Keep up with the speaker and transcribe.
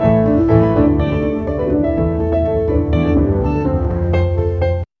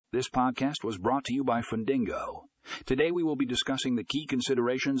podcast was brought to you by Fundingo. Today we will be discussing the key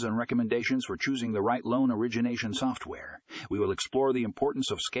considerations and recommendations for choosing the right loan origination software. We will explore the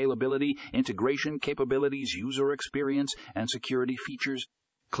importance of scalability, integration capabilities, user experience, and security features.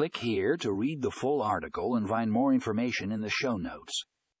 Click here to read the full article and find more information in the show notes.